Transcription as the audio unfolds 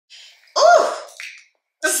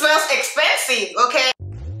expensive, okay?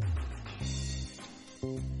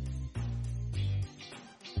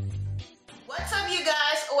 What's up, you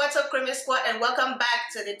guys? What's up, Creamy Squad, and welcome back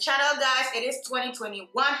to the channel, guys. It is 2021.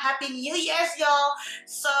 Happy New Year's, y'all.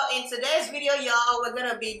 So in today's video, y'all, we're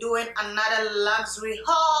gonna be doing another luxury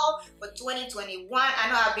haul for 2021. I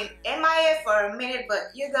know I've been MIA for a minute, but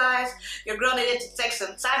you guys, your girl needed to take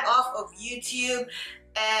some time off of YouTube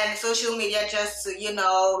and social media just to, you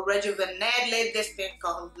know, rejuvenate, live this thing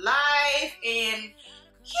called life. And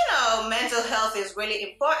you know, mental health is really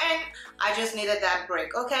important. I just needed that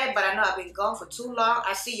break, okay? But I know I've been gone for too long.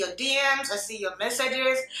 I see your DMs, I see your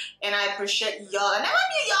messages, and I appreciate y'all. And I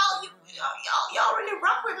love you, y'all really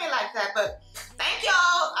rock with me like that. But thank y'all.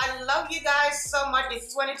 I love you guys so much.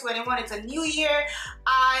 It's 2021. It's a new year.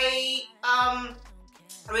 I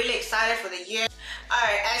really excited for the year. All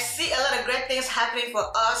right, I see a lot of great things happening for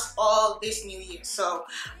us all this new year. So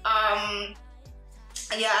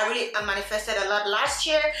yeah, I manifested a lot last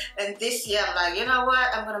year, and this year I'm like, you know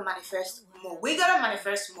what, I'm gonna manifest more. We gotta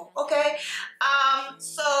manifest more, okay?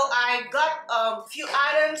 So I got a few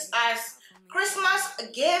items as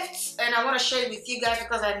Christmas gifts, and I want to share it with you guys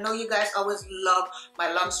because I know you guys always love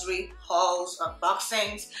my luxury hauls,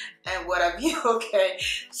 unboxings, and what have you, okay?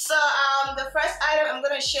 So the first item I'm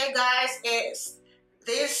gonna share, guys, is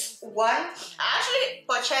this one. I actually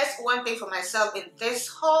purchased one thing for myself in this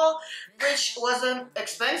haul, which wasn't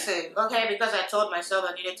expensive, okay, because I told myself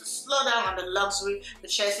I needed to slow down on the luxury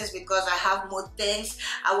purchases because I have more things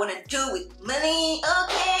I want to do with money,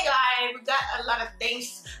 okay, guys. We got a lot of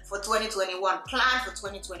things for 2021 planned for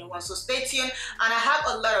 2021, so stay tuned. And I have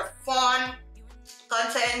a lot of fun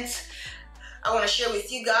content I want to share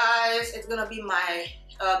with you guys. It's gonna be my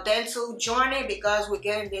dental journey because we're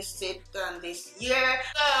getting this tip done this year.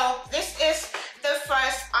 So this is the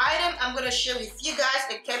first item I'm gonna share with you guys.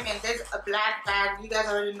 It came in this black bag. You guys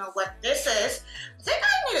already know what this is. I think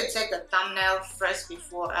I need to take a thumbnail first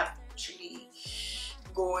before actually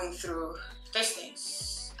going through these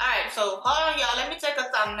things. Alright, so hold on, y'all. Let me take a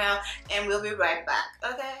thumbnail and we'll be right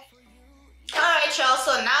back, okay? Alright, y'all,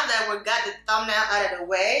 so now that we got the thumbnail out of the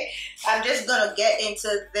way, I'm just gonna get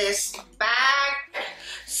into this bag.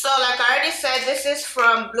 So like I already said, this is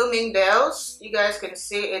from Bloomingdale's. You guys can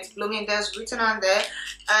see it's Bloomingdale's written on there.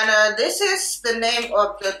 And this is the name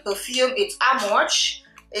of the perfume. It's Amorch.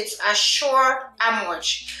 It's Assure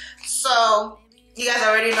Amorch. So you guys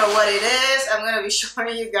already know what it is. I'm gonna be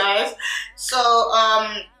showing you guys. So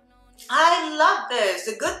I love this.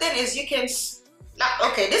 The good thing is you can,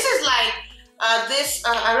 okay, this is like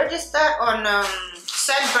I registered on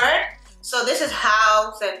Scentbird. So this is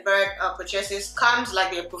how Scentbird purchases comes,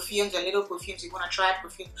 like their perfumes, their little perfumes. You want to try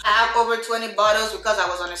perfume. I have over 20 bottles because I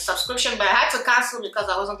was on a subscription, but I had to cancel because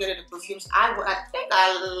I wasn't getting the perfumes. I think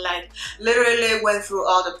I like literally went through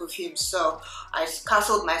all the perfumes, so I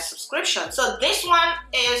canceled my subscription. So this one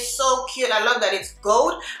is so cute. I love that it's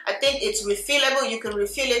gold. I think it's refillable. You can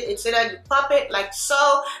refill it. It's either you pop it like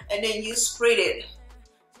so, and then you spray it.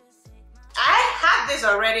 I have this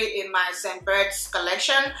already in my Scentbird's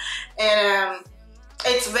collection, and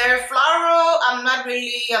it's very floral. I'm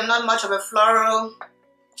not much of a floral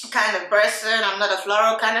kind of person. I'm not a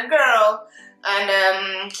floral kind of girl.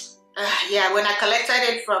 And yeah, when I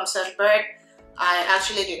collected it from Scentbird, I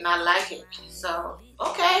actually did not like it. So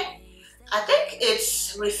okay, I think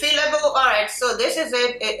it's refillable. All right, so this is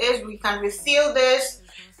it. It is. We can refill this,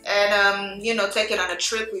 and you know, take it on a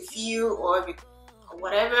trip with you, or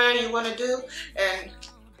whatever you want to do, and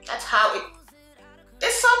that's how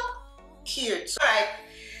it's so cute. All right,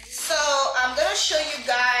 so I'm gonna show you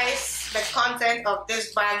guys the content of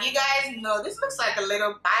this bag. You guys know this looks like a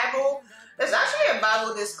little Bible. There's actually a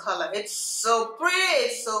Bible this color. It's so pretty,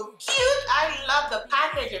 it's so cute. I love the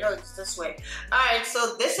package. You know, it's this way. All right,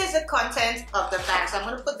 so this is the content of the bag. So I'm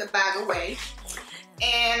gonna put the bag away.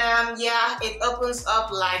 And yeah, it opens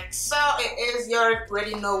up like so. It is, you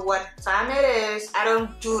already know what time it is. I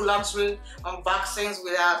don't do luxury unboxings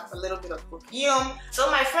without a little bit of perfume. So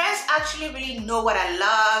my friends actually really know what I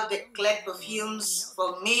love. They collect perfumes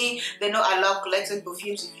for me. They know I love collecting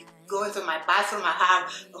perfumes. If you go into my bathroom, I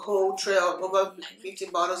have a whole tray of over like 50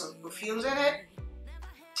 bottles of perfumes in it.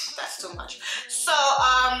 That's too much. So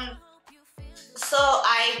so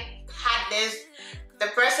I had this. The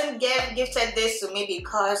person gifted this to me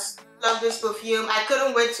because I love this perfume. I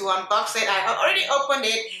couldn't wait to unbox it. I already opened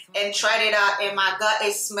it and tried it out, and my God,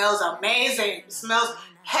 it smells amazing. It smells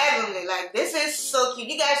heavenly. Like, this is so cute.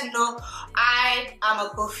 You guys know I am a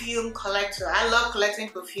perfume collector. I love collecting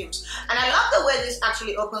perfumes, and I love the way this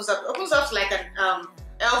actually opens up. It opens up like an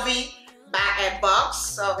LV box.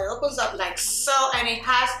 So it opens up like so, and it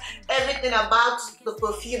has everything about the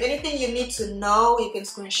perfume. Anything you need to know, you can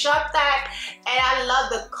screenshot that. And I love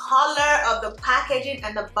the color of the packaging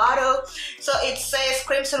and the bottle. So it says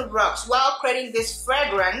Crimson Rocks. While creating this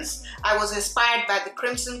fragrance, I was inspired by the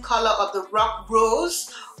crimson color of the rock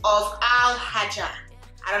rose of Al Hajar.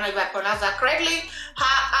 I don't know if I pronounced that correctly.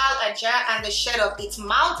 Al Hajar, and the shade of its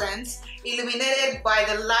mountains, illuminated by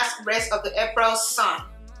the last rays of the April sun.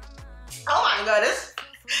 Oh my god, this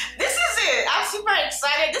is it. I'm super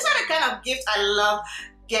excited. These are the kind of gifts I love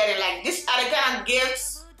getting. Like, these are the kind of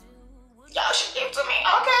gifts y'all should give to me.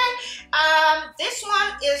 Okay. This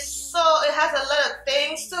one is it has a lot of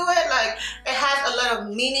things to it. Like, it has a lot of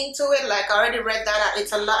meaning to it. Like, I already read that.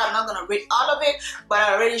 It's a lot. I'm not gonna read all of it, but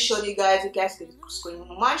I already showed you guys. You guys can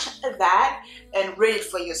screenshot that and read it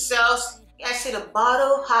for yourselves. You guys see the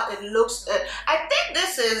bottle, how it looks. I think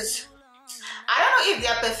this is, I don't know if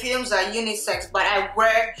their perfumes are unisex, but I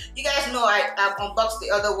wear, you guys know I've unboxed the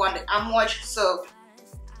other one, the Amouage. So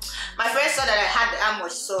my friend saw that I had the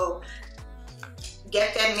Amouage, so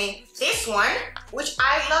gifted me this one, which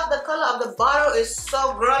I love. The color of the bottle is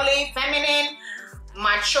so girly, feminine,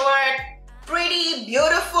 matured, pretty,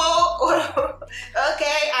 beautiful.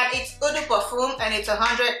 Okay, and it's eau de parfum, and it's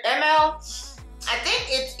 100 ml. I think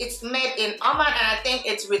it's made in Oman, and I think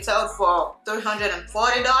it's retailed for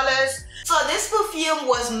 $340. So this perfume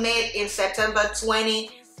was made in September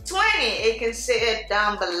 2020. You can see it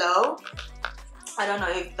down below. I don't know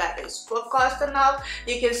if that is focused enough.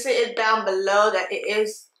 You can see it down below that it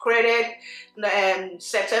is created in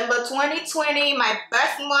September 2020, my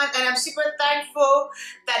birth month, and I'm super thankful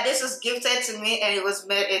that this was gifted to me and it was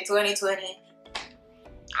made in 2020.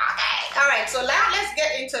 Okay, alright, so now let's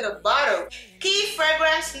get into the bottle. Key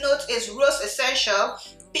fragrance note is rose essential,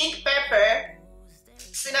 pink pepper,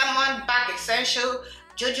 cinnamon bark essential,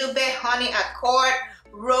 jujube honey accord,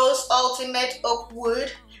 rose ultimate oak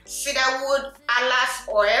wood, cedarwood alas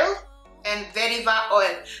oil, and vetiver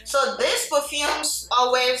oil. So this perfumes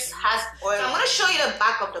always has oil. So I'm going to show you the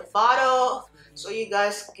back of the bottle so you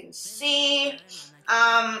guys can see.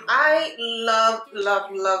 I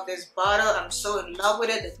love this bottle. I'm so in love with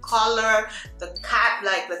it. The color, the cap,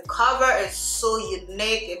 like the cover is so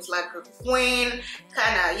unique. It's like a queen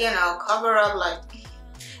kind of, you know, cover up, like,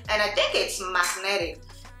 and I think it's magnetic,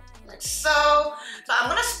 like so. So I'm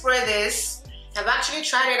gonna spray this. I've actually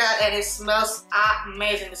tried it out and it smells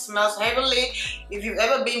amazing. It smells heavenly. If you've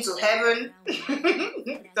ever been to heaven,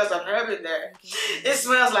 because I've never been there, it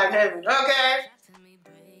smells like heaven. Okay.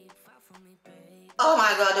 Oh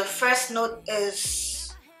my god, the first note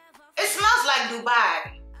is, it smells like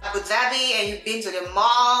Dubai, Abu Dhabi, and you've been to the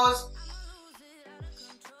malls.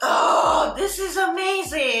 Oh, this is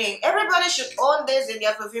amazing. Everybody should own this in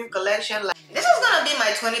their perfume collection. Like, this is gonna be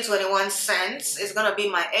my 2021 scents. It's gonna be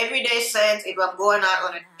my everyday scent if I'm going out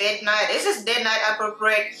on a date night. This is date night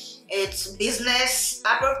appropriate. It's business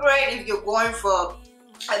appropriate if you're going for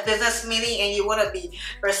a business meeting and you want to be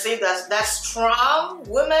perceived as that strong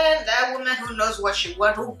woman, that woman who knows what she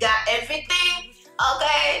wants, who got everything,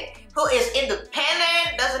 okay, who is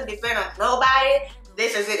independent, doesn't depend on nobody.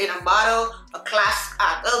 This is it in a bottle, a class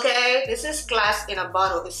act, okay? This is class in a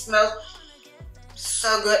bottle. It smells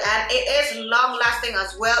so good and it is long lasting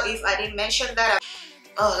as well, if I didn't mention that.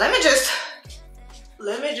 Oh, let me just,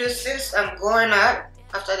 since I'm going out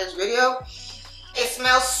after this video, it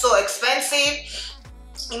smells so expensive.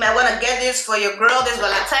 You might want to get this for your girl this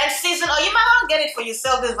Valentine's season, or you might want to get it for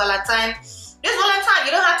yourself this Valentine. This Valentine,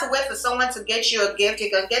 you don't have to wait for someone to get you a gift.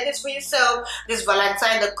 You can get this for yourself this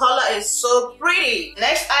Valentine. The color is so pretty.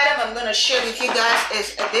 Next item I'm going to share with you guys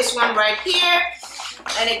is this one right here.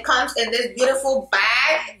 And it comes in this beautiful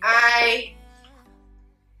bag. I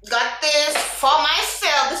got this for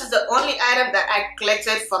myself. This is the only item that I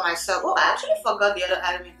collected for myself. Oh, I actually forgot the other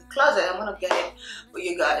item in the closet. I'm gonna get it for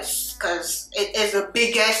you guys because it is the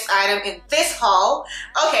biggest item in this haul.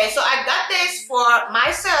 Okay, so I got this for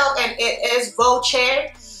myself and it is Voce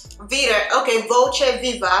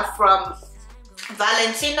Viva from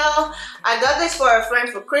Valentino. I got this for a friend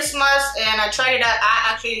for Christmas and I tried it out.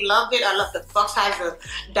 I actually loved it. I love the box has a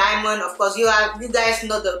diamond. Of course, you guys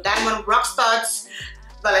know the diamond rock studs,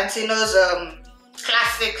 Valentino's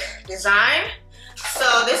classic design.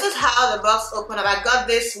 So this is how the box opened up. I got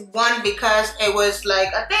this one because it was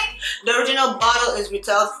like, I think the original bottle is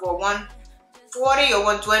retailed for $140 or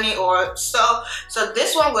 $120 or so. So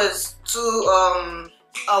this one was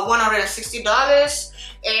 $160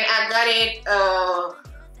 and I got it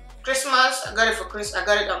Christmas. I got it for Christmas. I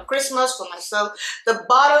got it on Christmas for myself. The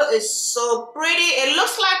bottle is so pretty. It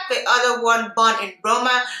looks like the other one, Born in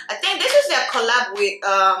Broma. I think this is their collab with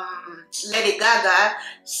Lady Gaga.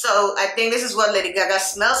 So I think this is what Lady Gaga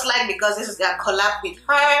smells like because this is their collab with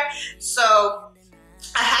her. So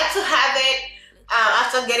I had to have it.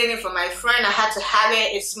 After getting it from my friend, I had to have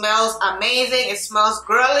it. It smells amazing. It smells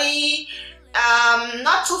girly.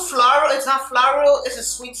 Not too floral. It's not floral. It's a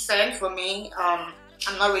sweet scent for me. I'm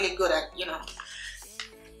not really good at, you know,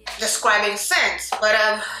 describing scents, but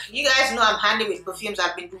you guys know I'm handy with perfumes.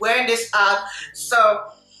 I've been wearing this out,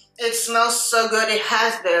 so it smells so good. It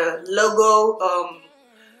has the logo.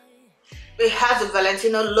 It has the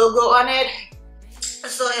Valentino logo on it.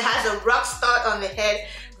 So it has a rock star on the head.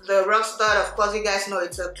 The rock star, of course, you guys know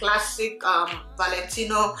it's a classic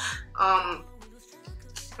Valentino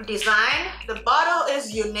design. The bottle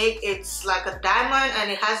is unique. It's like a diamond and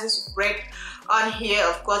it has this red on here.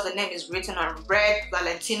 Of course, the name is written on red,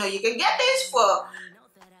 Valentino. You can get this for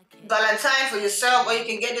Valentine for yourself, or you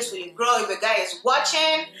can get this for your girl if a guy is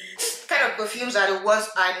watching. This kind of perfumes are the ones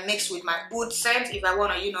I mix with my oud scent if I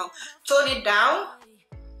want to, you know, tone it down.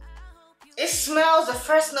 It smells, the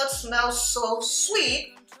first note smells so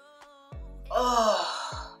sweet.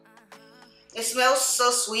 Oh, it smells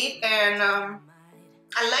so sweet, and I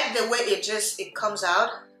like the way it comes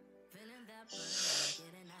out.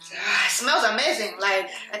 It smells amazing. Like,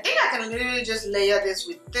 I think I can literally just layer this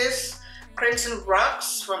with this Crimson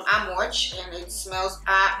Rocks from Amouage, and it smells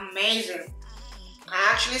amazing. I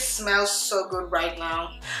actually smell so good right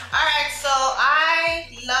now. Alright, so I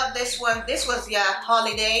love this one. This was their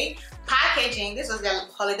holiday packaging. This was their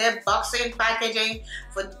holiday boxing packaging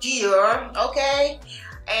for DIOR, okay?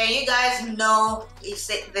 And you guys know, they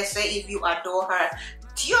say if you adore her,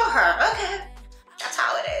 DIOR her, okay? That's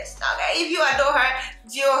how it is, okay? If you adore her,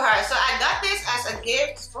 DIOR her. So I got this as a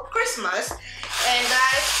gift for Christmas, and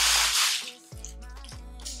guys,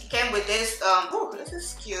 it came with this, oh, this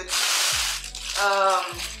is cute,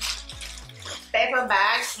 paper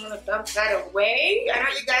bags. I'm gonna dump that away. I know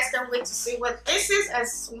you guys can't wait to see what this is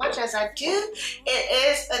as much as I do. It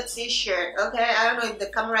is a t-shirt, okay? I don't know if the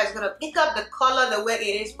camera is gonna pick up the color the way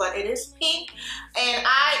it is, but it is pink, and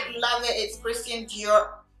I love it. It's Christian Dior,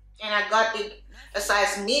 and I got it a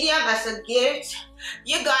size medium as a gift.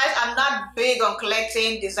 You guys, I'm not big on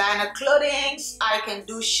collecting designer clothing. I can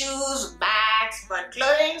do shoes, bags, but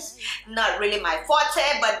clothing's not really my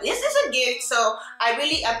forte, but this is a gift, so I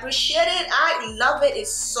really appreciate it. I love it.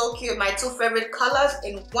 It's so cute. My two favorite colors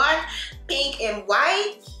in one, pink and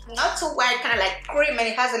white. Not too white, kind of like cream, and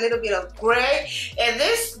it has a little bit of gray. And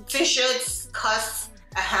this t-shirt costs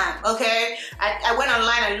a hand, okay? I went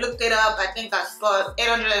online and looked it up. I think I saw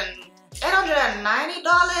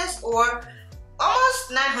 $890 or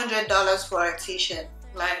almost $900 for a t-shirt.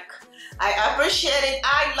 Like, I appreciate it.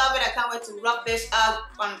 I love it. I can't wait to rock this up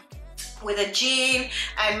with a jean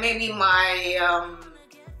and maybe my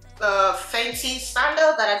fancy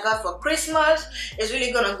sandal that I got for Christmas. It's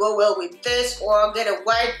really gonna go well with this, or get a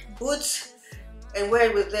white boots and wear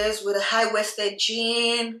it with this, with a high-waisted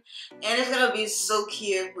jean, and it's gonna be so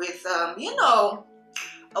cute with you know,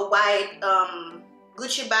 a white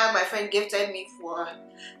Gucci bag my friend gifted me for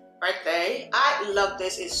birthday. I love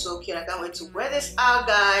this. It's so cute. I can't wait to wear this out,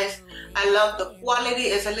 guys. I love the quality.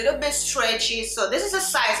 It's a little bit stretchy, so this is a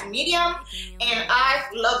size medium, and I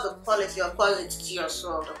love the quality. Of course, it's Dior,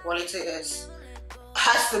 so the quality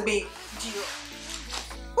has to be Dior.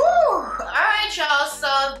 Woo! Alright, y'all,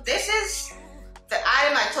 so this is the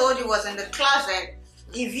item I told you was in the closet.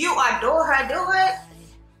 If you adore her, do it.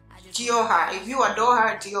 DIOR her. If you adore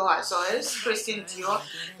her, DIOR her. So it's Christian Dior.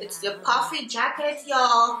 It's the puffy jacket,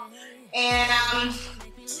 y'all. And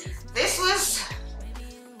this was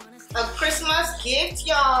a Christmas gift,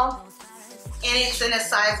 y'all. And it's in a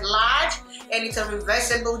size large, and it's a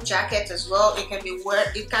reversible jacket as well. It can be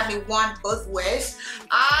worn both ways.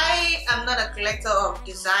 I am not a collector of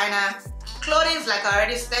designer clothing, like I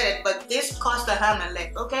already stated, but this cost a arm and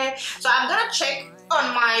leg, okay? So I'm gonna check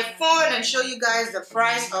on my phone and show you guys the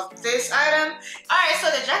price of this item. Alright, so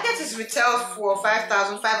the jacket is retailed for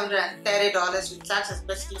 $5,530 with tax. Is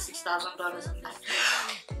basically $6,000. I'm like,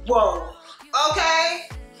 whoa, okay,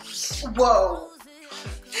 whoa.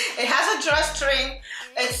 It has a drawstring.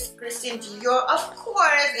 It's Christian Dior, of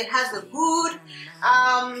course. It has the hood.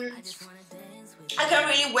 I can't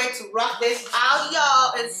really wait to rock this out,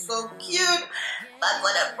 y'all. It's so cute, but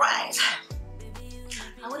for the price,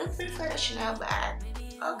 I would have preferred a Chanel bag,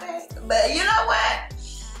 okay? But you know what?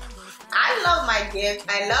 I love my gift.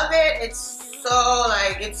 I love it. It's so,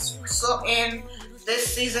 like, it's so in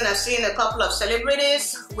this season I've seen a couple of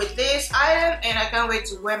celebrities with this item, and I can't wait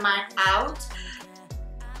to wear mine out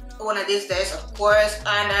one of these days, of course.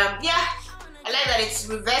 And yeah, I like that it's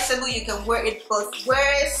reversible. You can wear it both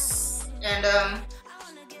ways, and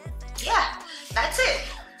yeah, that's it.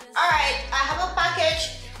 Alright, I have a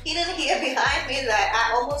package hidden here behind me that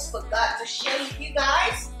I almost forgot to share with you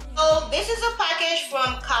guys. So this is a package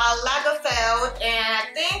from Karl Lagerfeld, and I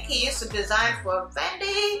think he used to design for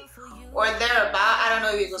Fendi or thereabout. I don't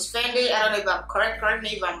know if it was Fendi. I don't know if I'm correct me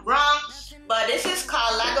if I'm wrong. But this is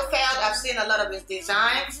Karl Lagerfeld. I've seen a lot of his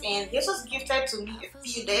designs, and this was gifted to me a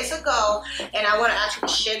few days ago, and I want to actually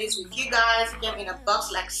share this with you guys. It came in a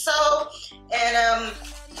box like so, and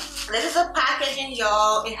this is a packaging,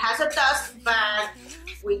 y'all. It has a dust bag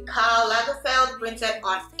with Karl Lagerfeld printed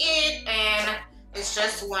on it, and it's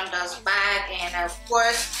just one dust bag. And of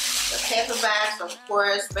course the paper bags, of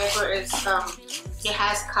course, paper is it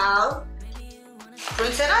has Karl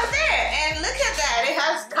printed on there, and look at that, it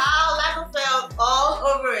has Karl Lagerfeld all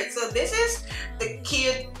over it. So this is the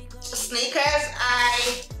cute sneakers.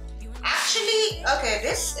 I actually, okay,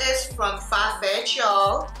 this is from Farfetch,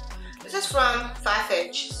 y'all. This is from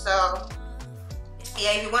Farfetch. So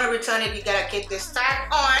yeah, if you want to return it, you gotta keep this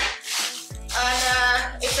tag on.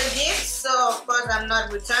 And it's a gift, so of course I'm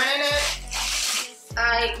not returning it.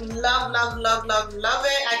 I love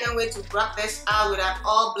it. I can't wait to rock this out with an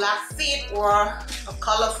all black fit or a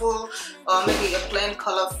colorful or maybe a plain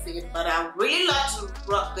color fit, but I really love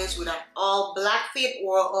to rock this with an all black fit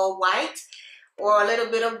or all white or a little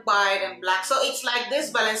bit of white and black. So it's like this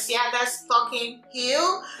Balenciaga stocking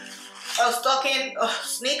heel or stocking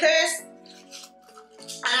sneakers.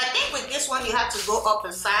 And I think with this one you have to go up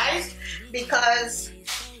a size, because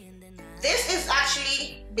this is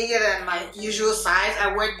actually bigger than my usual size.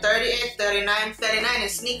 I wear 38, 39 in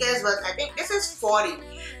sneakers, but I think this is 40.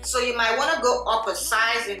 So you might want to go up a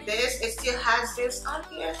size in this. It still has this on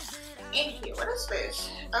here. In here, what is this?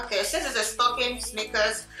 Okay, since it's a stocking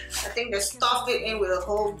sneakers, I think they stuffed it in with a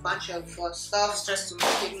whole bunch of stuff just to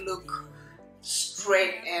make it look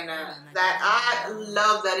straight. And that I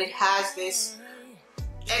love that it has this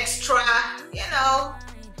extra, you know,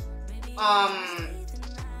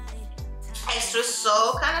 extra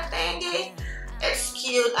sole kind of thingy. It's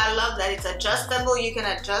cute. I love that it's adjustable. You can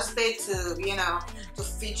adjust it to, you know, to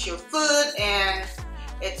fit your foot, and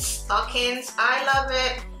it's stockings. I love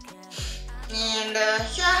it. And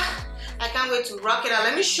yeah, I can't wait to rock it out.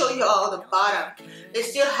 Let me show you all the bottom. It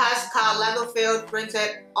still has Karl Lagerfeld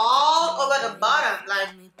printed all over the bottom. Like,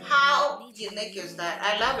 how unique is that?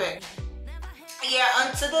 I love it. Yeah,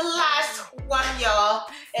 on to the last one, y'all.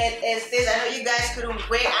 It is this. I know you guys couldn't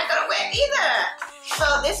wait. I couldn't wait either.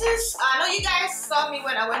 So this is, I know you guys saw me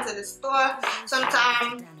when I went to the store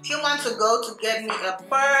sometime a few months ago to get me a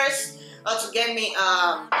purse or to get me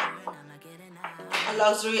a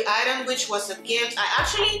luxury item, which was a gift. I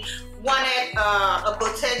actually wanted a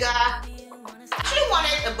Bottega.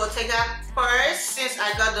 Purse, since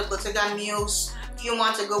I got the Bottega Muse few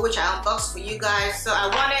months ago, which I unboxed for you guys. So I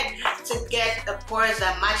wanted to get a purse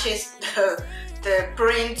that matches the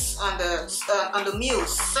prints on the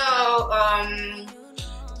Muse. So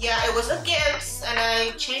yeah, it was a gift, and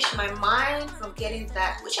I changed my mind from getting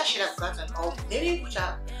that, which I should have gotten, or maybe which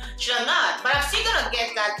I should have not. But I'm still gonna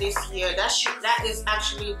get that this year. That is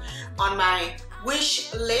actually on my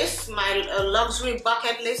wish list, my luxury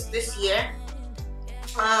bucket list this year.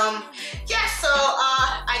 Yeah, so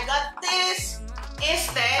I got this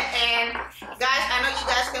instead, and guys, I know you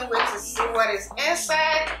guys can wait to see what is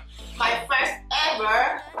inside. My first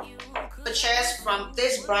ever purchase from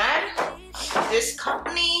this brand, this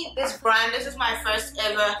company, this brand. This is my first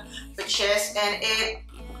ever purchase, and it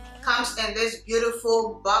comes in this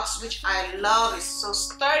beautiful box, which I love. It's so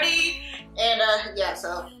sturdy, and yeah,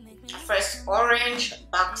 so first orange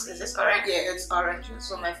box. Is this orange? Yeah, it's orange.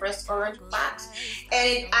 So my first orange box,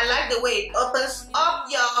 and I like the way it opens up,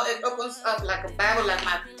 y'all. It opens up like a Bible, like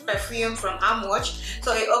my perfume from Amwatch.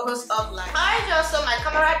 So it opens up like. Alright, y'all. So my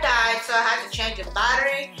camera died, so I had to change the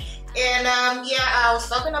battery. And yeah, I was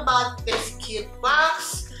talking about this cute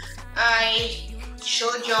box. I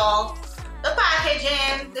showed y'all the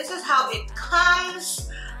packaging. This is how it comes.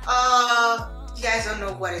 You guys don't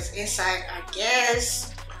know what is inside, I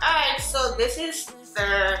guess. Alright, so this is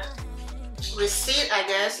the receipt, I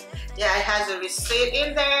guess. Yeah, it has a receipt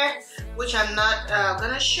in there, which I'm not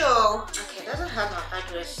gonna show. Okay, it doesn't have my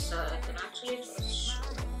address, so I can actually just show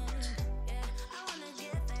it.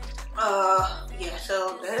 Yeah,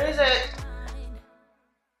 so there is it.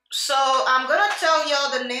 So So I'm gonna tell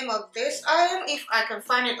y'all the name of this item if I can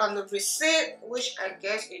find it on the receipt, which I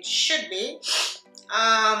guess it should be.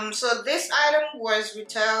 So this item was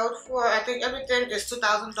retailed for, I think everything is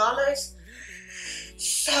 $2,000.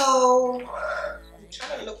 So I'm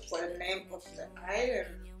trying to look for the name of the item.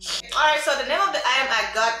 Alright, so the name of the item I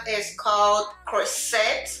got is called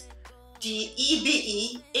Corset,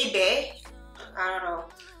 DEBE, eBay. I don't know.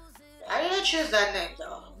 I didn't choose that name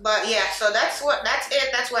though. But yeah, so that's it.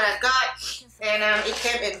 That's what I got. And it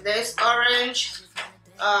came in this orange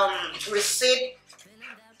receipt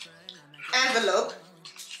envelope,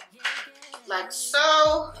 like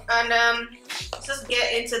so. And let's just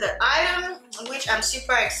get into the item, which I'm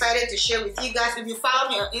super excited to share with you guys. If you follow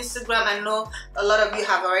me on Instagram, I know a lot of you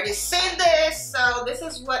have already seen this. So this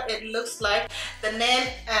is what it looks like. The name,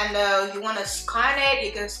 and you want to scan it,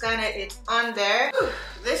 you can scan it, it's on there.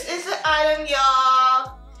 This is the item,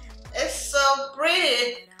 y'all. It's so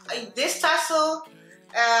pretty. This tassel,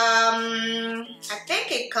 I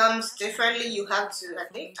think it comes differently. You have to, I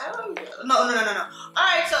think, I don't know. No.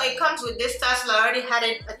 Alright, so it comes with this tassel. I already had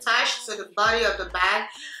it attached to the body of the bag.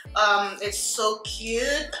 It's so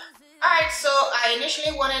cute. Alright, so I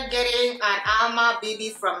initially wanted getting an Alma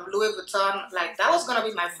BB from Louis Vuitton. Like, that was gonna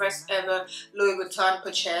be my first ever Louis Vuitton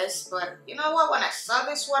purchase. But you know what, when I saw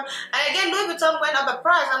this one, and again Louis Vuitton went up a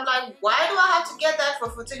price, I'm like, why do I have to get that for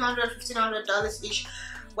 $1,500 each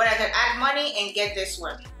when I can add money and get this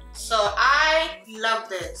one? So I love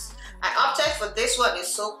this. I opted for this one.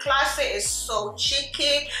 It's so classy, it's so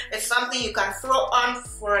cheeky. It's something you can throw on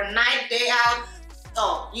for a night, day out.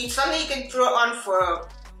 Oh, it's something you can throw on for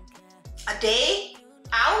a day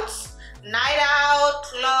out, night out,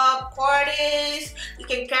 club, parties. You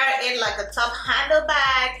can carry it like a top handle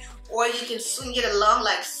bag, or you can swing it along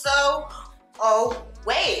like so. Oh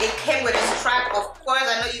wait, it came with a strap, of course.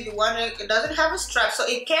 I know you'd be wondering, it doesn't have a strap. So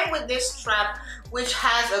it came with this strap, which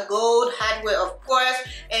has a gold hardware, of course,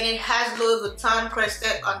 and it has Louis Vuitton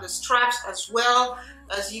crested on the straps as well,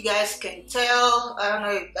 as you guys can tell. I don't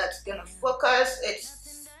know if that's gonna focus.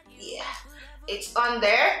 It's on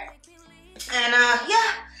there. And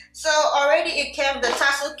yeah, so already it came, the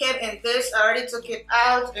tassel came in this. I already took it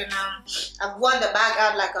out, and I've worn the bag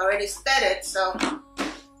out like I already stated. So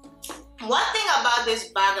one thing about this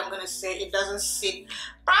bag, I'm gonna say, it doesn't sit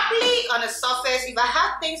properly on the surface. If I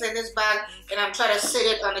have things in this bag and I'm trying to sit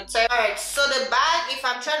it on the table, alright, so the bag, if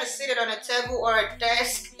I'm trying to sit it on a table or a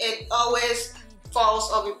desk, it always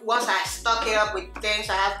falls off. Once I stock it up with things,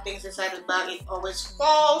 I have things inside the bag, it always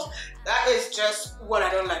falls. That is just what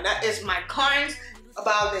I don't like. That is my cons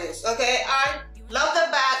about this. Okay, I love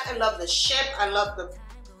the bag, I love the shape, I love the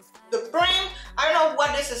print. I don't know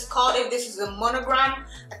what this is called, if this is a monogram.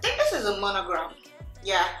 I think this is a monogram.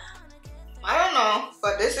 Yeah, I don't know,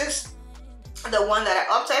 but this is the one that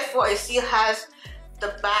I opted for. It still has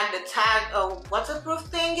the bag, the tag, waterproof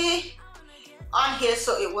thingy on here,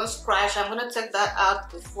 so it won't scratch. I'm gonna take that out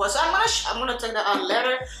before, so I'm gonna take that out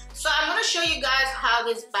later. So I'm gonna show you guys how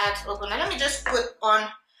this bag's open. Now let me just put on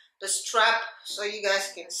the strap so you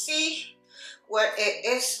guys can see what it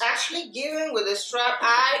is actually giving with the strap.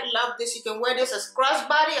 I love this. You can wear this as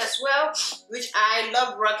crossbody as well, which I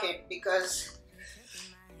love rocking because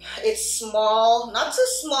it's small, not too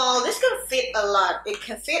small. This can fit a lot. It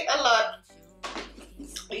can fit a lot.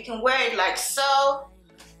 You can wear it like so.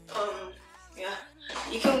 Yeah,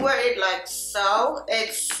 you can wear it like so.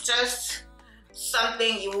 It's just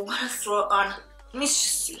something you want to throw on. Let me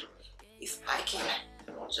see if I can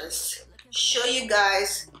just show you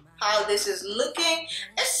guys how this is looking.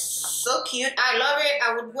 It's so cute. I love it.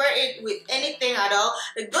 I would wear it with anything at all.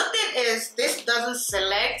 The good thing is this doesn't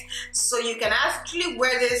select, so you can actually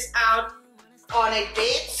wear this out on a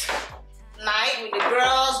date night with the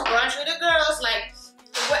girls, brunch with the girls. Like,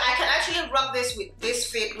 I can actually rock this with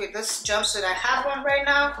this fit, with this jumpsuit I have on right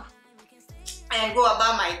now, and go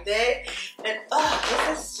about my day. And oh,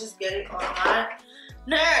 this is just getting on my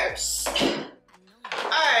nerves.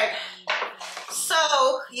 Alright,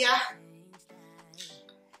 so yeah,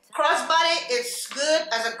 crossbody is good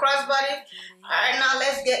as a crossbody. Alright, now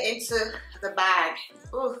let's get into the bag.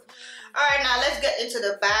 Alright, now let's get into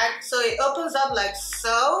the bag. So it opens up like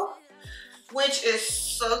so, which is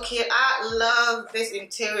so cute. I love this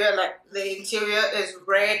interior. Like, the interior is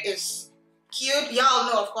red, it's cute. Y'all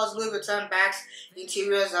know, of course, Louis Vuitton bags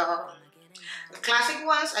interiors are the classic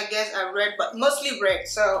ones, I guess, are red, but mostly red.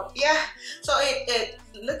 So yeah, so it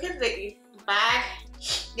look at the bag.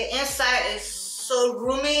 The inside is so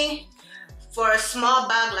roomy for a small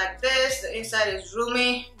bag like this. The inside is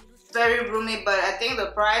roomy, very roomy. But I think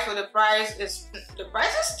the price is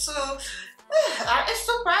too It's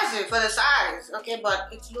so pricey for the size, okay, but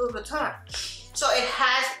it's Louis Vuitton. So it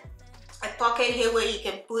has a pocket here where you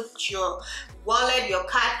can put your wallet, your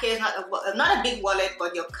card case, not a big wallet,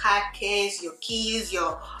 but your card case, your keys,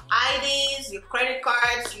 your IDs, your credit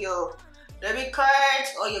cards, your debit cards,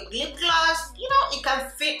 or your lip gloss. You know, it can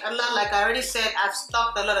fit a lot. Like I already said, I've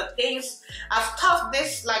stocked a lot of things. I've stuffed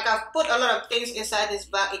this, like I've put a lot of things inside this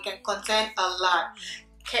bag. It can contain a lot.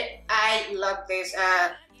 Okay, I love this.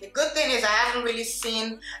 The good thing is I haven't really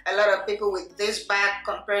seen a lot of people with this bag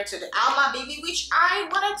compared to the Alma Baby, which I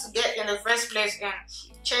wanted to get in the first place and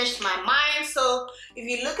changed my mind. So if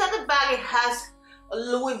you look at the bag, it has a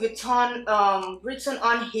Louis Vuitton written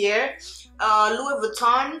on here. Louis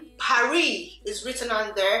Vuitton Paris is written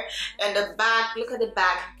on there, and the back, look at the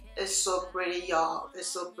back. It's so pretty, y'all. It's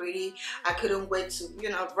so pretty. I couldn't wait to, you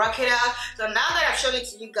know, rock it out. So now that I've shown it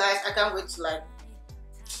to you guys, I can't wait to like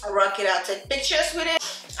rock it out, take pictures with it.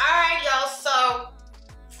 Alright, y'all, so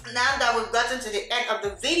now that we've gotten to the end of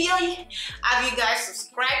the video, have you guys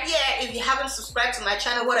subscribed yet? If you haven't subscribed to my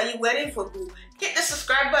channel, what are you waiting for, boo? Hit the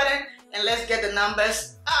subscribe button and let's get the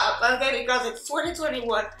numbers up, okay? Because it's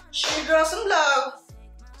 2021. Show your girl some love.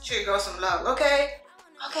 Show your girl some love, okay?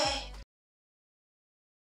 Okay.